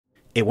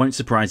It won't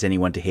surprise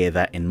anyone to hear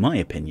that, in my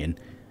opinion,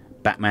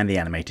 Batman the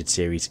Animated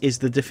Series is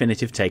the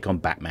definitive take on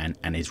Batman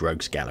and his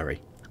rogues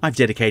gallery. I've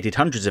dedicated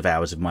hundreds of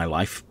hours of my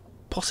life,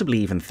 possibly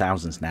even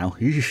thousands now,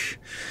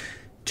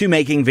 to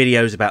making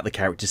videos about the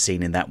characters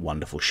seen in that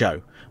wonderful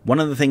show. One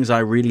of the things I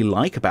really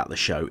like about the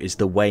show is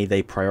the way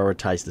they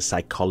prioritise the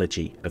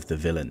psychology of the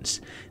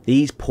villains.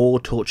 These poor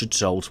tortured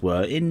souls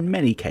were, in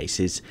many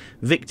cases,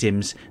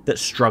 victims that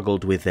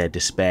struggled with their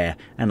despair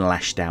and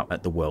lashed out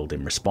at the world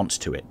in response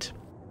to it.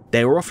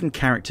 They were often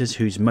characters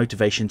whose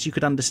motivations you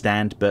could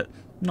understand but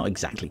not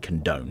exactly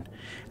condone,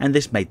 and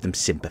this made them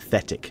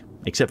sympathetic,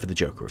 except for the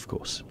Joker of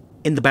course.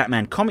 In the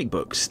Batman comic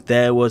books,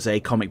 there was a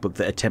comic book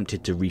that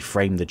attempted to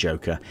reframe the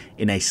Joker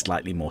in a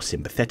slightly more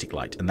sympathetic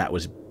light, and that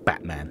was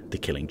Batman the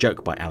Killing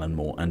Joke by Alan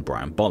Moore and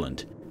Brian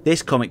Bolland.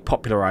 This comic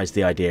popularised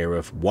the idea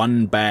of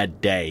one bad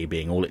day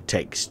being all it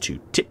takes to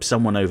tip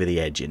someone over the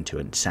edge into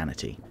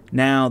insanity.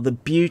 Now, the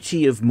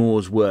beauty of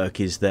Moore's work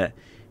is that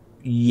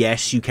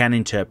yes, you can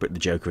interpret the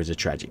Joker as a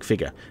tragic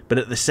figure, but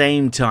at the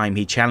same time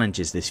he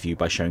challenges this view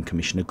by showing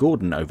Commissioner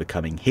Gordon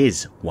overcoming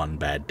his one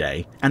bad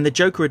day, and the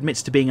Joker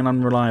admits to being an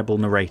unreliable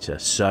narrator,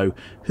 so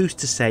who's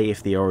to say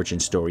if the origin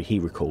story he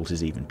recalls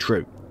is even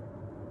true?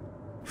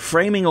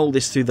 Framing all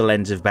this through the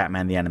lens of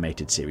Batman the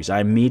Animated Series, I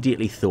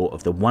immediately thought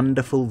of the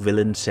wonderful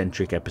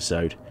villain-centric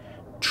episode,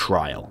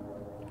 Trial.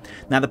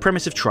 Now, the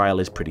premise of Trial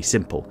is pretty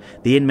simple.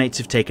 The inmates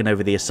have taken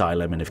over the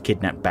asylum and have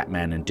kidnapped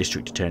Batman and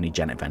District Attorney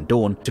Janet Van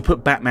Dorn to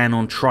put Batman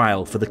on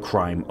trial for the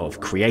crime of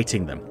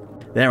creating them.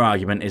 Their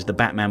argument is that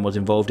Batman was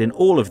involved in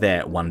all of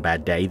their one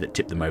bad day that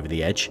tipped them over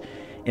the edge,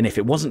 and if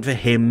it wasn't for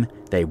him,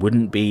 they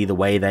wouldn't be the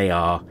way they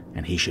are,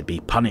 and he should be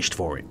punished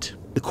for it.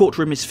 The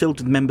courtroom is filled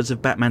with members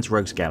of Batman's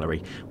rogues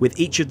gallery, with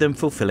each of them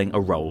fulfilling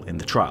a role in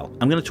the trial.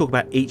 I'm going to talk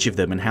about each of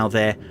them and how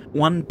their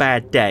one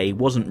bad day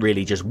wasn't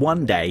really just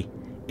one day,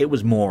 it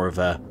was more of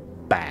a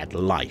bad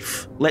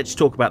life. Let's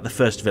talk about the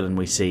first villain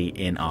we see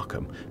in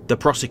Arkham, the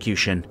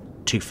prosecution,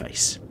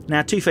 Two-Face.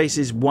 Now, Two-Face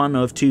is one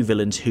of two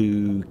villains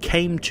who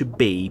came to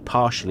be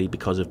partially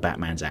because of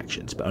Batman's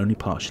actions, but only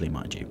partially,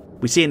 mind you.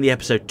 We see in the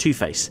episode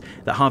Two-Face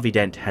that Harvey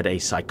Dent had a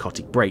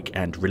psychotic break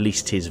and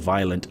released his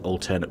violent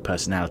alternate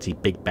personality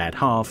Big Bad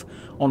Harv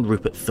on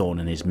Rupert Thorne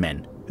and his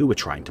men, who were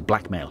trying to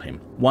blackmail him.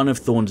 One of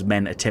Thorne's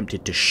men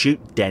attempted to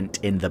shoot Dent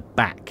in the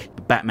back.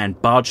 Batman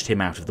barged him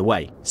out of the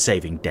way,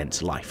 saving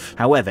Dent's life.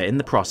 However, in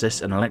the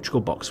process, an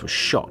electrical box was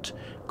shot,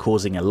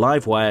 causing a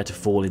live wire to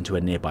fall into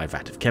a nearby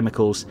vat of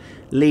chemicals,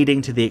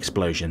 leading to the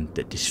explosion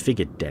that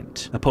disfigured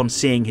Dent. Upon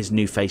seeing his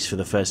new face for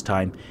the first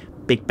time,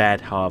 Big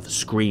Bad Harv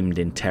screamed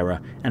in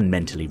terror and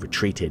mentally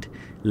retreated,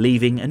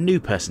 leaving a new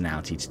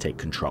personality to take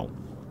control.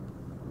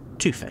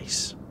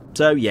 Two-Face.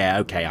 So yeah,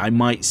 okay, I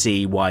might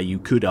see why you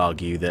could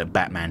argue that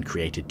Batman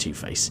created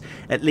Two-Face,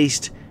 at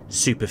least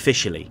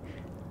superficially.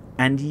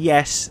 And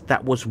yes,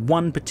 that was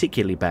one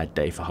particularly bad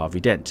day for Harvey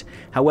Dent.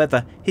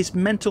 However, his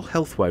mental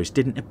health woes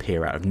didn't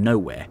appear out of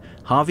nowhere.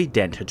 Harvey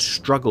Dent had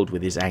struggled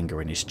with his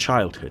anger in his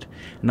childhood,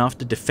 and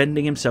after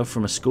defending himself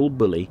from a school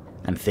bully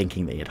and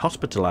thinking they had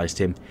hospitalised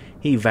him,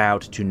 he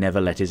vowed to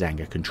never let his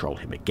anger control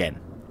him again.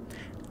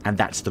 And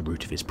that's the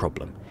root of his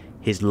problem.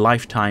 His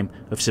lifetime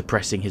of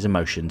suppressing his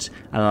emotions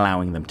and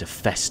allowing them to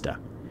fester.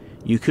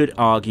 You could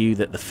argue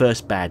that the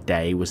first bad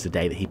day was the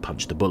day that he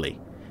punched the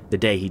bully. The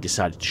day he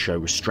decided to show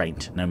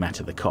restraint no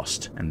matter the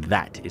cost, and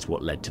that is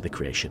what led to the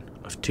creation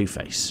of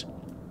Two-Face.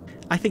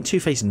 I think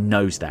Two-Face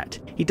knows that.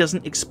 He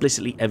doesn't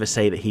explicitly ever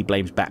say that he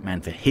blames Batman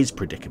for his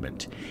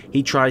predicament.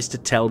 He tries to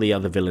tell the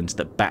other villains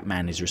that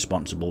Batman is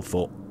responsible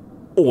for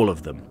all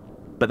of them,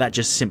 but that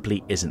just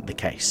simply isn't the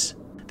case.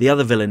 The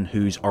other villain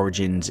whose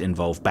origins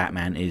involve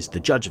Batman is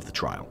the judge of the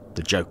trial,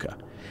 the Joker.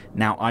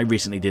 Now, I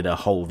recently did a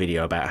whole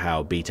video about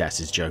how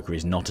BTAS's Joker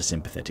is not a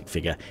sympathetic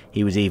figure.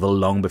 He was evil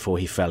long before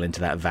he fell into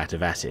that vat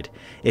of acid.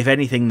 If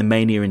anything, the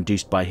mania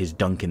induced by his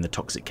dunk in the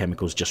toxic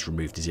chemicals just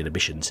removed his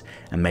inhibitions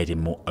and made him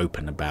more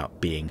open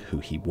about being who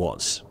he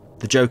was.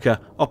 The Joker,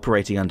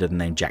 operating under the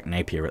name Jack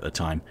Napier at the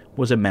time,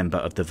 was a member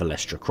of the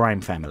Valestra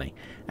crime family,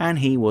 and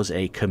he was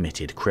a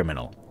committed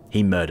criminal.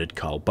 He murdered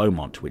Carl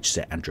Beaumont, which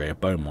set Andrea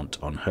Beaumont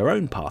on her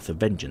own path of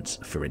vengeance,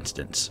 for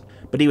instance.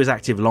 But he was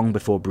active long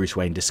before Bruce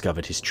Wayne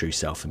discovered his true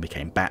self and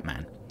became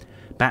Batman.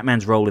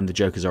 Batman's role in the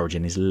Joker's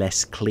origin is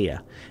less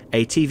clear.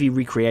 A TV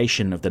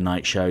recreation of the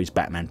night shows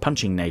Batman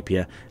punching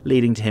Napier,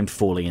 leading to him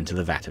falling into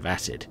the vat of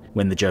acid.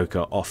 When the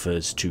Joker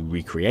offers to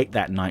recreate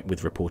that night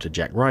with reporter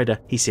Jack Ryder,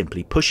 he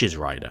simply pushes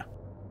Ryder.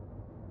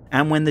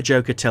 And when the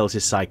Joker tells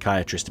his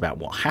psychiatrist about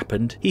what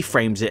happened, he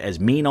frames it as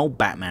mean old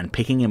Batman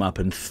picking him up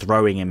and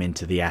throwing him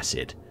into the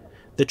acid.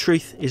 The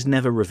truth is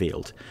never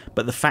revealed,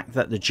 but the fact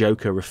that the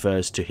Joker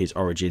refers to his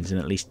origins in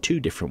at least two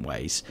different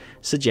ways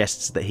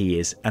suggests that he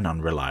is an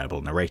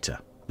unreliable narrator.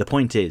 The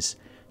point is,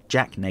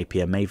 Jack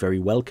Napier may very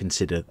well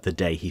consider the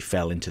day he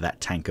fell into that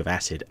tank of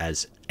acid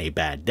as a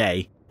bad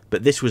day,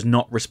 but this was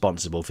not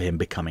responsible for him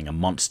becoming a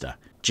monster.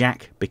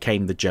 Jack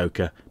became the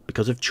Joker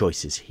because of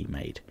choices he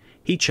made.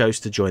 He chose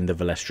to join the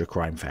Valestra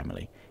crime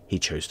family. He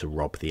chose to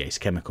rob the Ace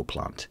Chemical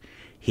plant.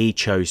 He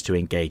chose to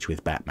engage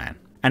with Batman.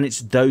 And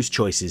it's those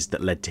choices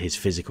that led to his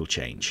physical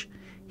change.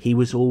 he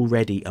was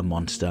already a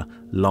monster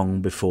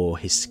long before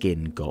his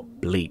skin got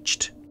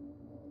bleached.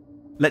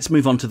 Let's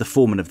move on to the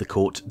foreman of the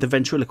court, the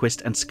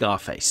Ventriloquist and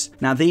Scarface.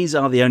 Now these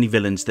are the only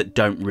villains that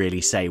don't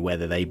really say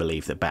whether they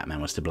believe that Batman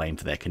was to blame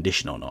for their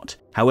condition or not.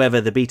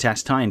 However, the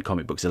BTAS tie-in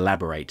comic books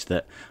elaborate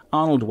that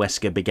Arnold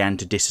Wesker began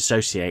to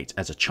disassociate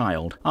as a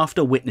child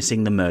after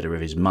witnessing the murder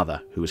of his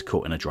mother, who was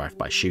caught in a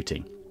drive-by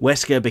shooting.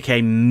 Wesker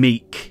became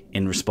meek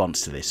in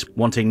response to this,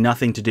 wanting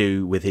nothing to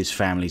do with his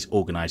family's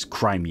organised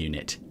crime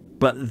unit.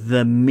 But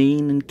the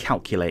mean and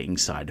calculating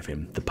side of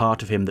him, the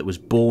part of him that was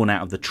born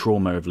out of the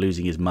trauma of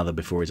losing his mother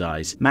before his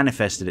eyes,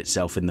 manifested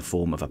itself in the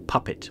form of a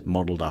puppet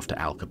modelled after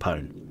Al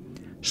Capone,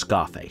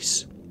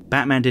 Scarface.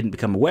 Batman didn't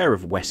become aware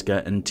of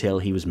Wesker until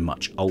he was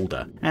much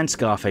older, and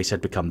Scarface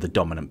had become the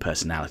dominant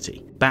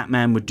personality.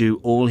 Batman would do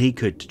all he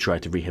could to try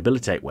to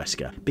rehabilitate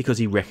Wesker, because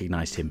he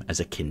recognised him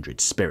as a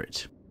kindred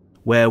spirit.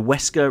 Where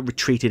Wesker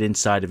retreated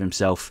inside of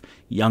himself,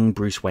 young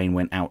Bruce Wayne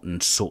went out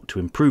and sought to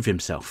improve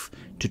himself,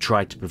 to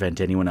try to prevent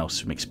anyone else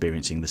from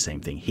experiencing the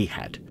same thing he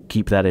had.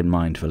 Keep that in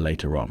mind for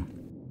later on.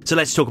 So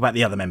let's talk about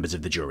the other members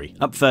of the jury.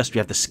 Up first we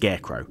have the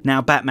Scarecrow.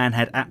 Now Batman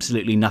had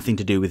absolutely nothing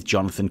to do with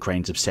Jonathan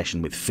Crane's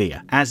obsession with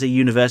fear. As a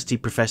university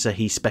professor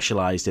he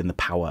specialised in the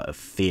power of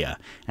fear,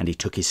 and he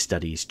took his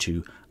studies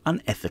to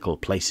unethical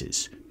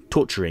places,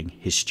 torturing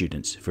his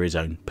students for his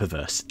own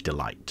perverse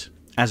delight.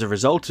 As a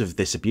result of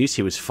this abuse,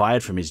 he was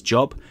fired from his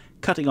job,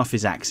 cutting off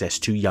his access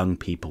to young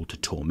people to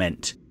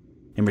torment.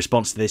 In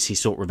response to this, he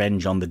sought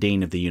revenge on the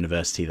dean of the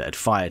university that had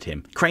fired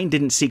him. Crane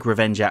didn't seek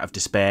revenge out of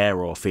despair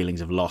or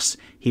feelings of loss.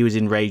 He was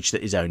enraged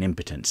at his own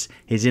impotence,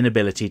 his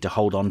inability to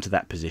hold on to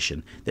that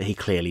position that he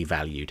clearly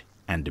valued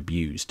and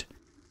abused.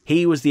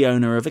 He was the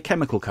owner of a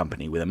chemical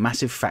company with a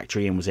massive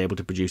factory and was able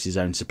to produce his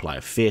own supply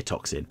of fear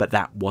toxin, but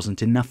that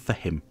wasn't enough for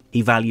him.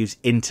 He values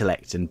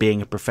intellect, and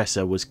being a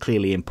professor was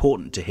clearly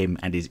important to him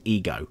and his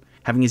ego.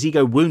 Having his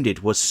ego wounded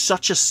was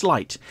such a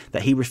slight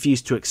that he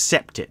refused to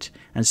accept it,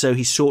 and so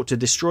he sought to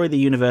destroy the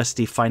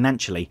university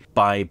financially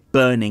by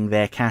burning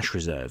their cash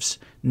reserves.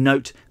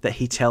 Note that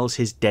he tells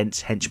his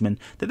dense henchmen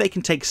that they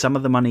can take some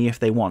of the money if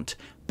they want,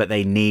 but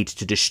they need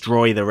to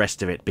destroy the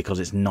rest of it because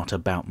it's not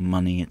about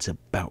money, it's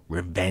about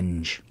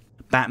revenge.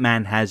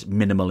 Batman has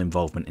minimal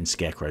involvement in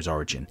Scarecrow's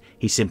origin.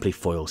 He simply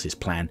foils his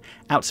plan,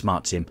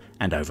 outsmarts him,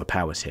 and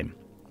overpowers him.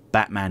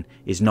 Batman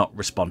is not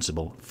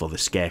responsible for the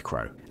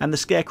Scarecrow, and the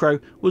Scarecrow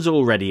was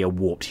already a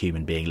warped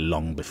human being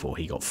long before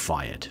he got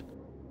fired.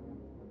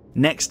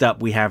 Next up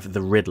we have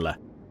the Riddler.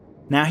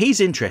 Now he's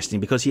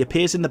interesting because he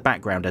appears in the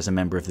background as a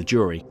member of the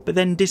jury, but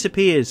then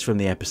disappears from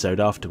the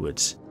episode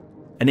afterwards.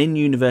 An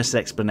in-universe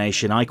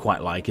explanation I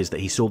quite like is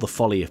that he saw the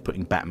folly of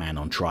putting Batman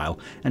on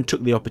trial and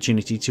took the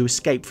opportunity to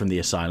escape from the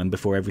asylum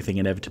before everything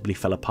inevitably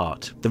fell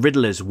apart. The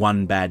Riddler's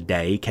one bad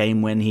day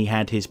came when he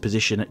had his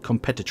position at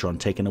Competitron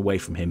taken away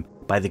from him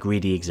by the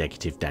greedy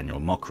executive Daniel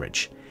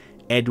Mockridge.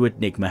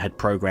 Edward Nygma had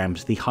programmed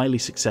the highly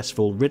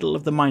successful Riddle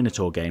of the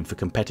Minotaur game for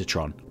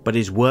Competitron, but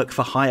his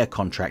work-for-hire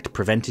contract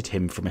prevented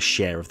him from a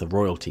share of the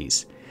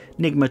royalties.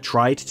 Nygma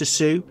tried to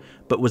sue,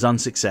 but was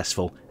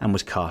unsuccessful and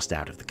was cast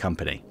out of the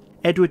company.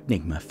 Edward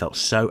Nygma felt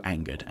so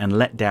angered and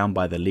let down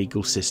by the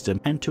legal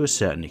system and to a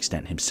certain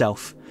extent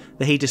himself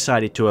that he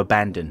decided to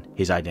abandon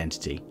his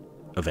identity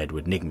of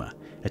Edward Nygma,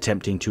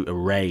 attempting to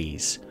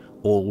erase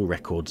all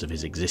records of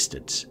his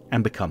existence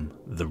and become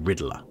the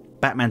Riddler.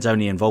 Batman's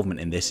only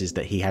involvement in this is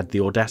that he had the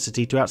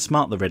audacity to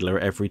outsmart the Riddler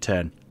at every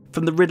turn.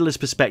 From the Riddler's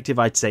perspective,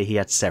 I'd say he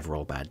had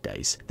several bad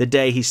days. The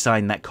day he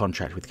signed that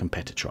contract with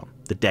Competitron,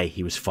 the day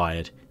he was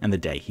fired, and the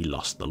day he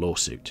lost the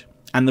lawsuit.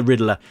 And the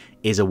Riddler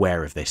is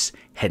aware of this,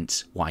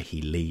 hence why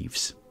he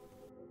leaves.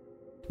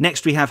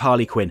 Next we have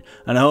Harley Quinn,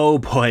 and oh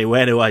boy,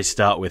 where do I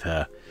start with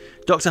her?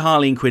 Dr.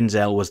 Harleen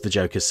Quinzel was the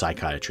Joker's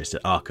psychiatrist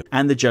at Arkham,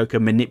 and the Joker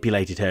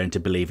manipulated her into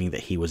believing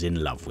that he was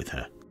in love with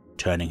her,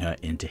 turning her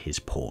into his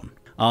pawn.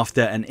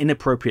 After an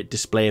inappropriate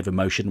display of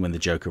emotion when the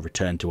Joker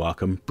returned to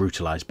Arkham,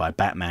 brutalised by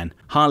Batman,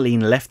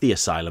 Harleen left the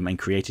asylum and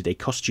created a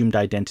costumed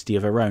identity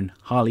of her own,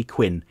 Harley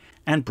Quinn,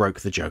 and broke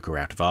the Joker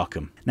out of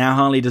Arkham. Now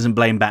Harley doesn't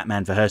blame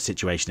Batman for her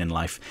situation in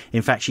life.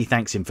 In fact, she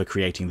thanks him for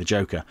creating the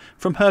Joker.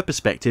 From her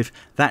perspective,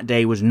 that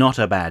day was not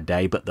a bad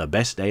day, but the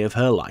best day of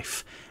her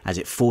life, as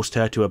it forced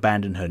her to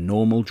abandon her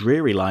normal,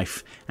 dreary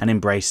life and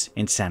embrace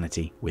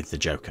insanity with the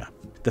Joker.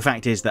 The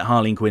fact is that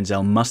Harleen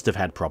Quinzel must have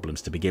had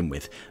problems to begin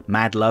with.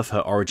 Mad Love,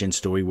 her origin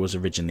story, was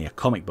originally a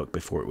comic book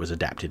before it was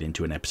adapted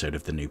into an episode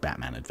of the new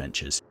Batman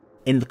Adventures.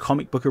 In the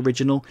comic book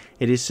original,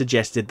 it is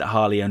suggested that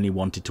Harley only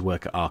wanted to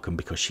work at Arkham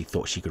because she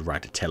thought she could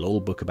write a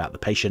tell-all book about the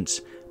patients,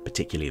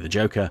 particularly the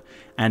Joker,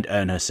 and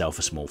earn herself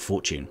a small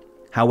fortune.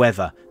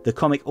 However, the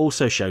comic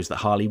also shows that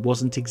Harley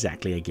wasn't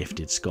exactly a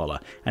gifted scholar,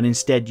 and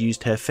instead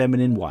used her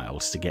feminine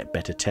wiles to get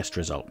better test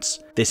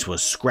results. This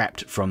was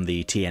scrapped from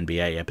the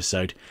TNBA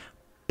episode,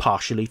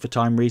 partially for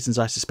time reasons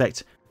I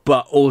suspect,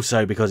 but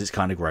also because it's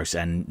kind of gross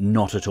and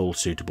not at all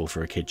suitable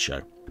for a kids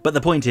show. But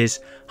the point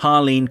is,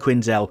 Harleen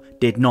Quinzel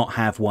did not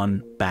have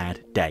one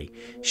bad day.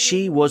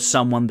 She was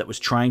someone that was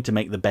trying to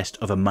make the best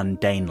of a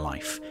mundane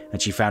life, and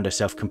she found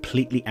herself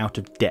completely out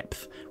of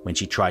depth when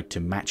she tried to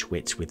match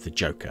wits with the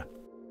Joker.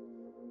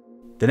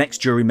 The next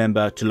jury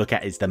member to look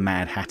at is the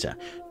Mad Hatter.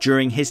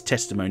 During his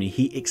testimony,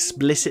 he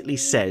explicitly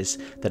says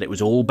that it was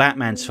all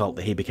Batman's fault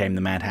that he became the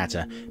Mad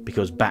Hatter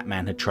because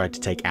Batman had tried to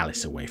take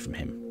Alice away from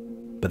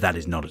him. But that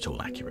is not at all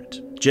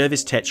accurate.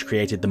 Jervis Tetch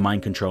created the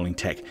mind-controlling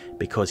tech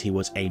because he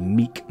was a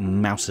meek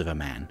mouse of a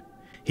man.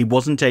 He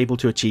wasn't able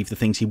to achieve the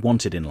things he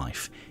wanted in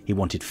life. He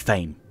wanted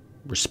fame,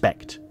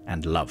 respect,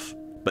 and love.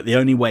 But the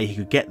only way he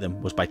could get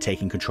them was by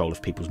taking control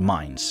of people's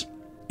minds.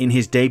 In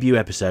his debut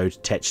episode,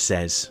 Tetch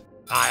says,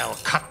 "I'll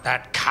cut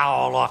that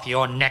cowl off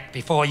your neck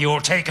before you'll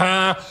take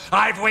her.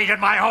 I've waited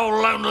my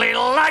whole lonely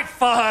life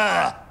for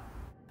her."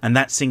 And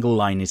that single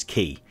line is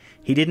key.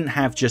 He didn't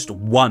have just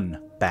one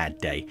bad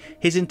day.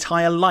 His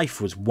entire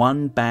life was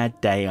one bad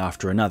day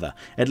after another.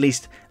 At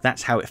least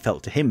that's how it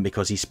felt to him,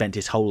 because he spent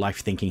his whole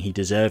life thinking he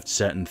deserved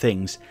certain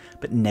things,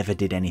 but never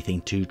did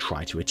anything to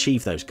try to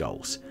achieve those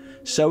goals.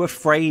 So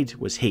afraid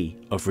was he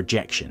of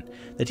rejection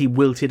that he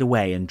wilted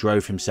away and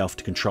drove himself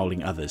to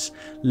controlling others,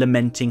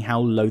 lamenting how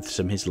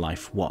loathsome his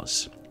life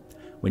was.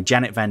 When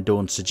Janet Van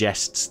Dorn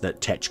suggests that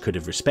Tetch could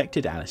have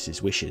respected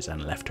Alice's wishes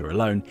and left her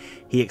alone,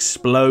 he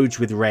explodes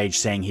with rage,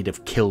 saying he'd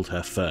have killed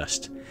her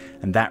first.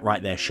 And that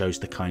right there shows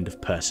the kind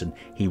of person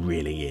he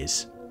really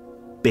is.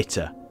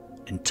 Bitter,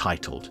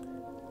 entitled,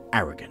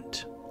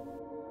 arrogant.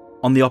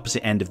 On the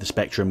opposite end of the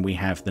spectrum, we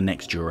have the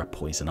next juror,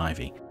 Poison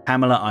Ivy.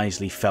 Pamela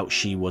Isley felt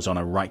she was on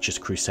a righteous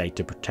crusade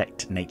to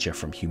protect nature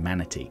from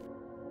humanity.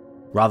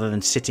 Rather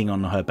than sitting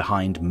on her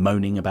behind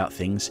moaning about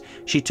things,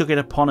 she took it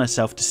upon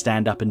herself to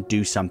stand up and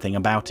do something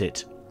about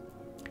it.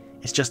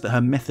 It's just that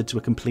her methods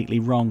were completely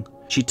wrong.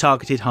 She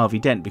targeted Harvey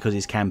Dent because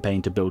his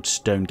campaign to build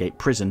Stonegate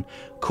Prison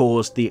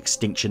caused the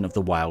extinction of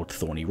the wild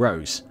Thorny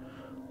Rose.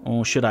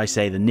 Or should I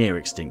say the near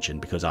extinction,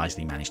 because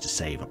Isley managed to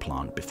save a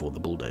plant before the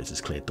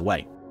bulldozers cleared the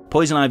way.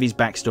 Poison Ivy's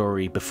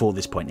backstory before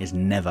this point is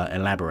never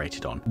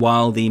elaborated on.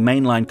 While the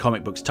mainline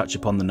comic books touch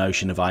upon the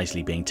notion of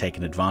Isley being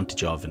taken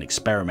advantage of and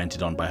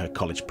experimented on by her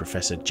college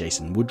professor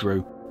Jason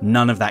Woodrue,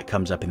 none of that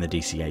comes up in the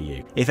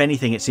DCAU. If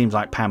anything, it seems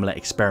like Pamela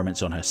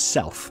experiments on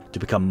herself to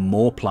become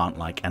more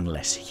plant-like and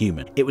less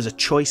human. It was a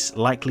choice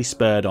likely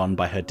spurred on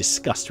by her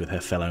disgust with her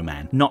fellow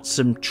man, not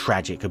some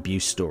tragic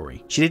abuse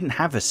story. She didn't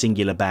have a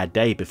singular bad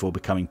day before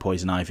becoming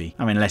Poison Ivy.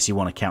 I mean, unless you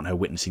want to count her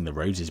witnessing the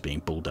roses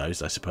being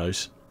bulldozed, I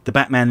suppose. The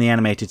Batman the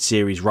Animated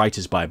Series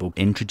Writer's Bible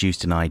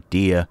introduced an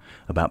idea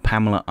about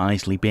Pamela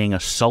Isley being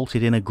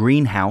assaulted in a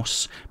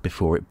greenhouse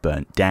before it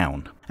burnt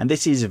down. And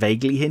this is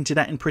vaguely hinted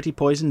at in Pretty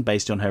Poison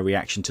based on her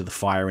reaction to the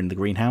fire in the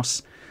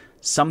greenhouse.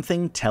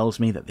 Something tells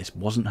me that this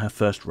wasn't her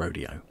first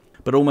rodeo.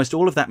 But almost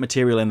all of that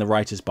material in the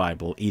Writer's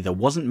Bible either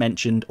wasn't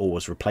mentioned or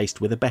was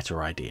replaced with a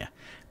better idea.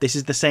 This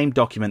is the same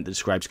document that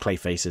describes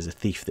Clayface as a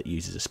thief that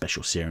uses a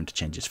special serum to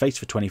change his face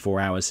for 24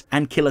 hours,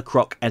 and Killer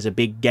Croc as a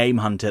big game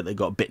hunter that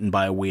got bitten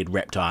by a weird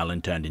reptile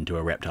and turned into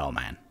a reptile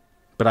man.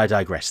 But I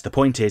digress. The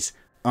point is,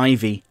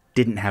 Ivy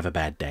didn't have a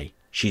bad day.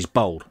 She's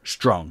bold,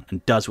 strong,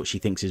 and does what she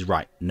thinks is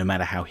right, no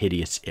matter how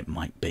hideous it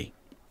might be.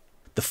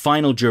 The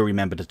final jury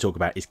member to talk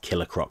about is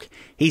Killer Croc.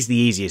 He's the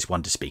easiest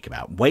one to speak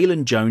about.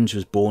 Waylon Jones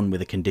was born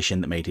with a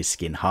condition that made his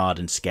skin hard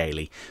and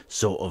scaly,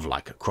 sort of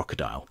like a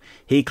crocodile.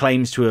 He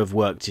claims to have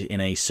worked in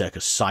a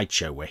circus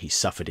sideshow where he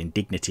suffered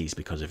indignities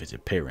because of his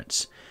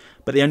appearance.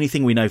 But the only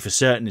thing we know for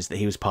certain is that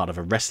he was part of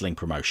a wrestling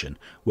promotion,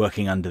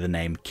 working under the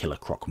name Killer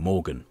Croc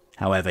Morgan.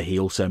 However, he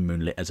also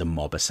moonlit as a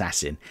mob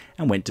assassin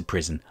and went to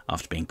prison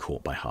after being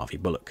caught by Harvey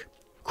Bullock.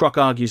 Croc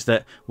argues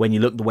that when you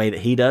look the way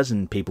that he does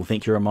and people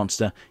think you're a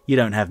monster, you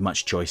don't have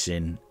much choice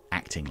in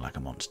acting like a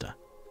monster.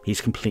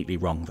 He's completely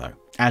wrong though,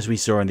 as we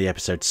saw in the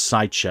episode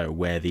Sideshow,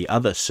 where the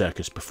other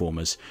circus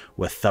performers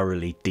were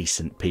thoroughly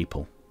decent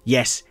people.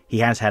 Yes, he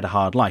has had a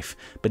hard life,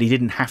 but he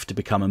didn't have to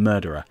become a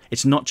murderer.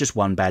 It's not just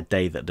one bad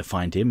day that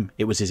defined him,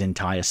 it was his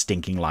entire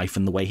stinking life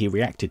and the way he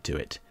reacted to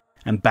it.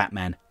 And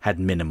Batman had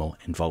minimal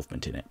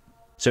involvement in it.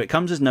 So it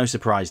comes as no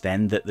surprise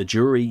then that the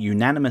jury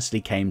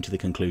unanimously came to the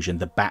conclusion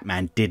that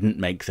Batman didn't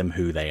make them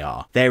who they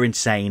are. They're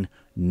insane,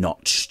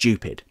 not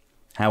stupid.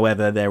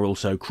 However, they're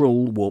also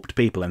cruel, warped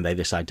people, and they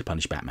decide to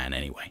punish Batman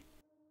anyway.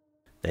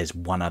 There's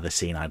one other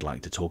scene I'd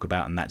like to talk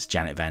about, and that's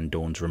Janet Van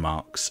Dorn's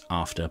remarks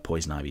after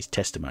Poison Ivy's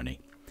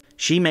testimony.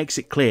 She makes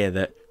it clear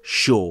that,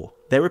 sure,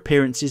 their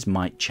appearances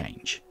might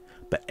change,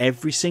 but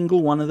every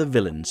single one of the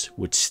villains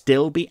would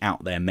still be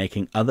out there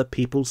making other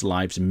people's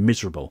lives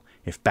miserable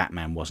if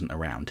Batman wasn't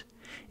around.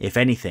 If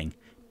anything,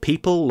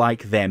 people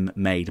like them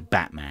made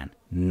Batman,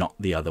 not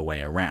the other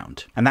way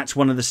around. And that's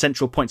one of the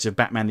central points of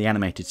Batman the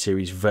Animated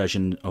Series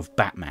version of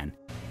Batman.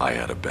 I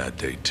had a bad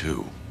day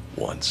too,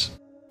 once.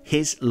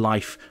 His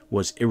life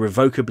was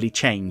irrevocably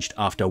changed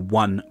after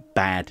one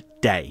bad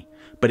day,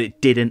 but it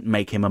didn't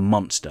make him a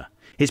monster.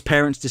 His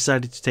parents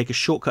decided to take a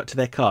shortcut to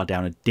their car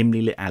down a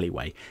dimly lit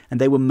alleyway, and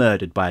they were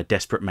murdered by a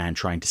desperate man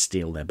trying to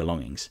steal their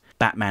belongings.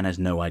 Batman has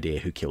no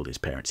idea who killed his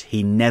parents.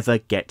 He never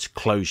gets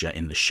closure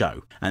in the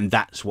show, and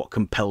that's what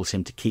compels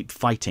him to keep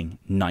fighting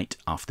night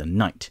after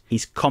night.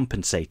 He's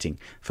compensating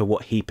for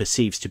what he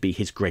perceives to be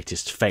his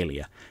greatest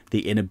failure,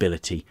 the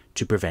inability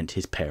to prevent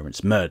his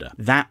parents' murder.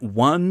 That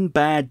one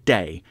bad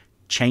day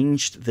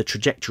changed the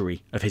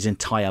trajectory of his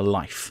entire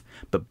life.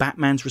 But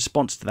Batman's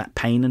response to that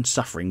pain and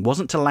suffering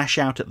wasn't to lash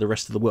out at the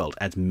rest of the world,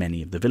 as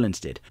many of the villains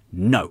did.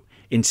 No,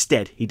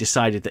 instead he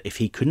decided that if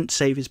he couldn't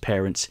save his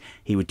parents,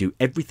 he would do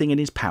everything in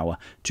his power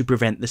to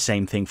prevent the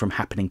same thing from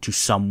happening to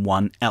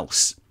someone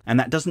else. And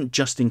that doesn't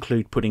just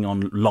include putting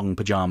on long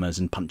pajamas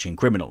and punching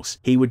criminals.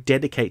 He would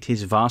dedicate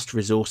his vast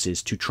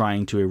resources to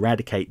trying to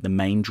eradicate the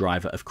main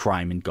driver of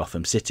crime in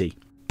Gotham City: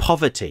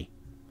 poverty.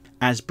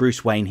 As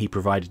Bruce Wayne, he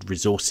provided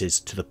resources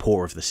to the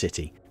poor of the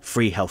city,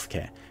 free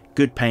healthcare,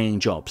 good paying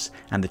jobs,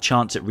 and the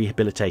chance at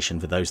rehabilitation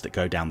for those that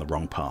go down the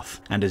wrong path.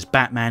 And as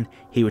Batman,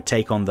 he would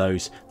take on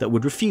those that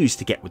would refuse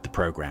to get with the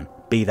program,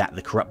 be that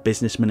the corrupt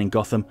businessmen in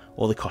Gotham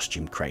or the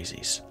costume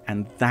crazies.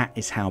 And that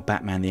is how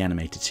Batman the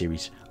Animated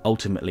Series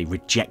ultimately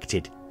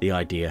rejected the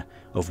idea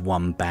of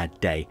one bad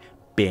day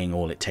being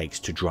all it takes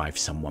to drive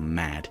someone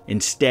mad.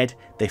 Instead,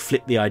 they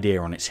flipped the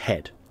idea on its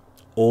head.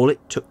 All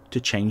it took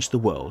to change the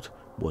world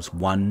was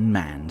one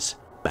man's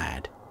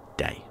bad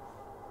day.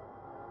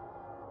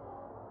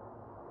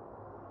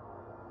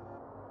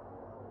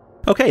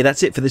 Okay,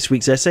 that's it for this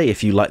week's essay.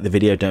 If you liked the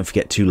video, don't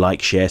forget to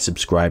like, share,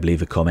 subscribe,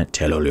 leave a comment,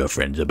 tell all your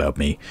friends about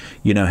me.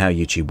 You know how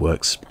YouTube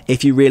works.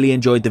 If you really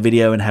enjoyed the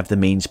video and have the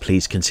means,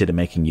 please consider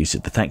making use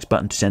of the thanks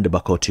button to send a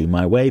buck or two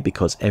my way,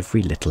 because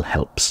every little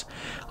helps.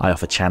 I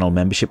offer channel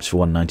memberships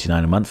for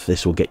 $1.99 a month.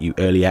 This will get you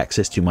early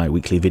access to my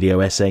weekly video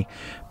essay,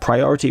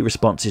 priority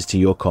responses to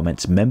your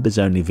comments,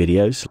 members-only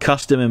videos,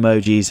 custom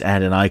emojis,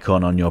 and an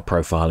icon on your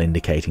profile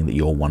indicating that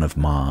you're one of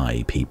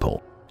my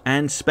people.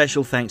 And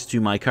special thanks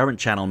to my current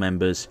channel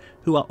members,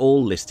 who are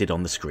all listed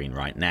on the screen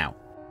right now.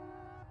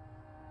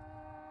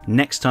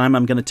 Next time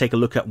I'm going to take a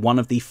look at one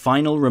of the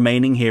final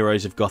remaining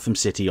heroes of Gotham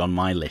City on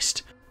my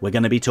list. We're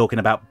going to be talking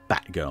about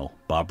Batgirl,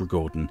 Barbara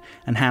Gordon,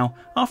 and how,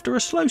 after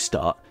a slow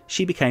start,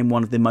 she became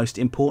one of the most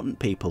important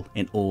people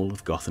in all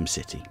of Gotham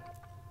City.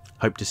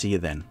 Hope to see you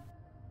then.